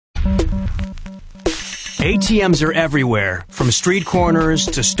ATMs are everywhere, from street corners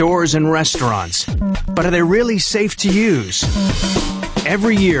to stores and restaurants. But are they really safe to use?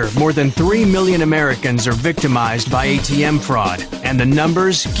 Every year, more than 3 million Americans are victimized by ATM fraud, and the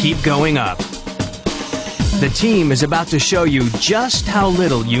numbers keep going up. The team is about to show you just how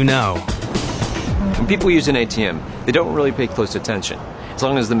little you know. When people use an ATM, they don't really pay close attention. As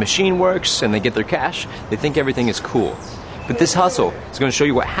long as the machine works and they get their cash, they think everything is cool. But this hustle is going to show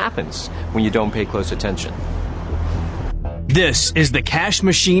you what happens when you don't pay close attention. This is the Cash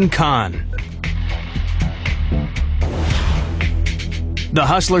Machine Con. The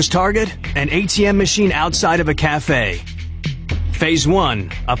hustler's target? An ATM machine outside of a cafe. Phase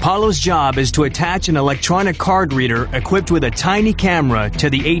 1. Apollo's job is to attach an electronic card reader equipped with a tiny camera to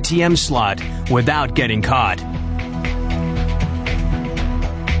the ATM slot without getting caught.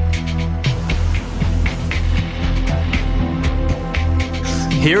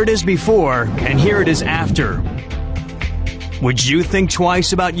 Here it is before, and here it is after. Would you think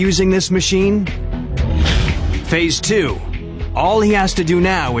twice about using this machine? Phase 2. All he has to do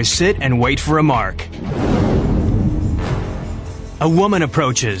now is sit and wait for a mark. A woman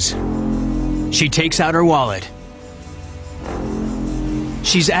approaches. She takes out her wallet.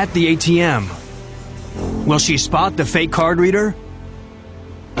 She's at the ATM. Will she spot the fake card reader?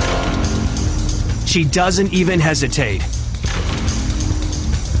 She doesn't even hesitate.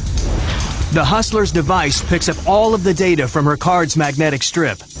 The hustler's device picks up all of the data from her card's magnetic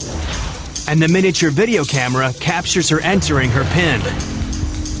strip, and the miniature video camera captures her entering her PIN.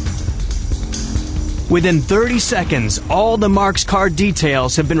 Within 30 seconds, all the mark's card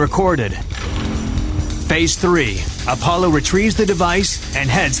details have been recorded. Phase 3. Apollo retrieves the device and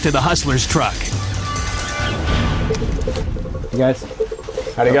heads to the hustler's truck. You guys,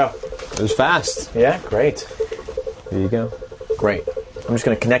 how'd it go? It was fast. Yeah, great. Here you go. Great. I'm just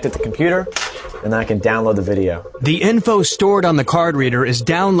going to connect it to the computer, and then I can download the video. The info stored on the card reader is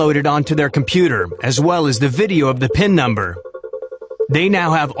downloaded onto their computer, as well as the video of the PIN number. They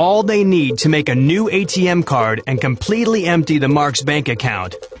now have all they need to make a new ATM card and completely empty the mark's bank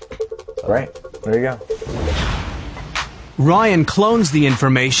account. Great. There you go. Ryan clones the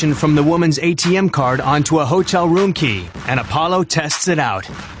information from the woman's ATM card onto a hotel room key, and Apollo tests it out.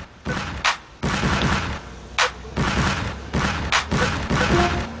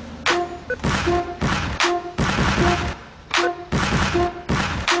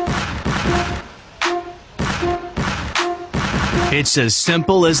 It's as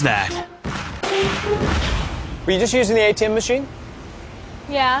simple as that. Were you just using the ATM machine?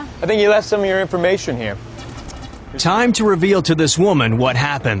 Yeah. I think you left some of your information here. Time to reveal to this woman what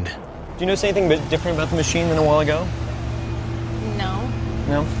happened. Do you notice anything different about the machine than a while ago? No.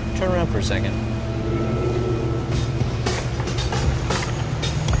 No? Turn around for a second.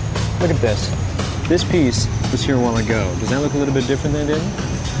 Look at this. This piece was here a while ago. Does that look a little bit different than it did?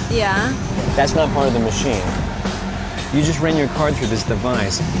 Yeah. That's not part of the machine. You just ran your card through this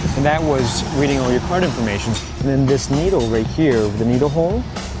device, and that was reading all your card information. And then this needle right here, the needle hole,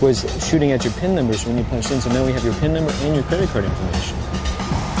 was shooting at your PIN numbers when you punched in. So now we have your PIN number and your credit card information.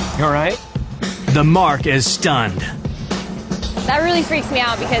 You all right? The mark is stunned. That really freaks me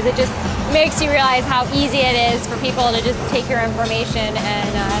out because it just makes you realize how easy it is for people to just take your information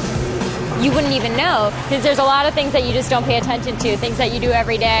and you wouldn't even know. Because there's a lot of things that you just don't pay attention to, things that you do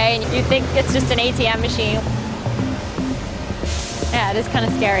every day, and you think it's just an ATM machine. Yeah, it is kind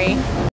of scary.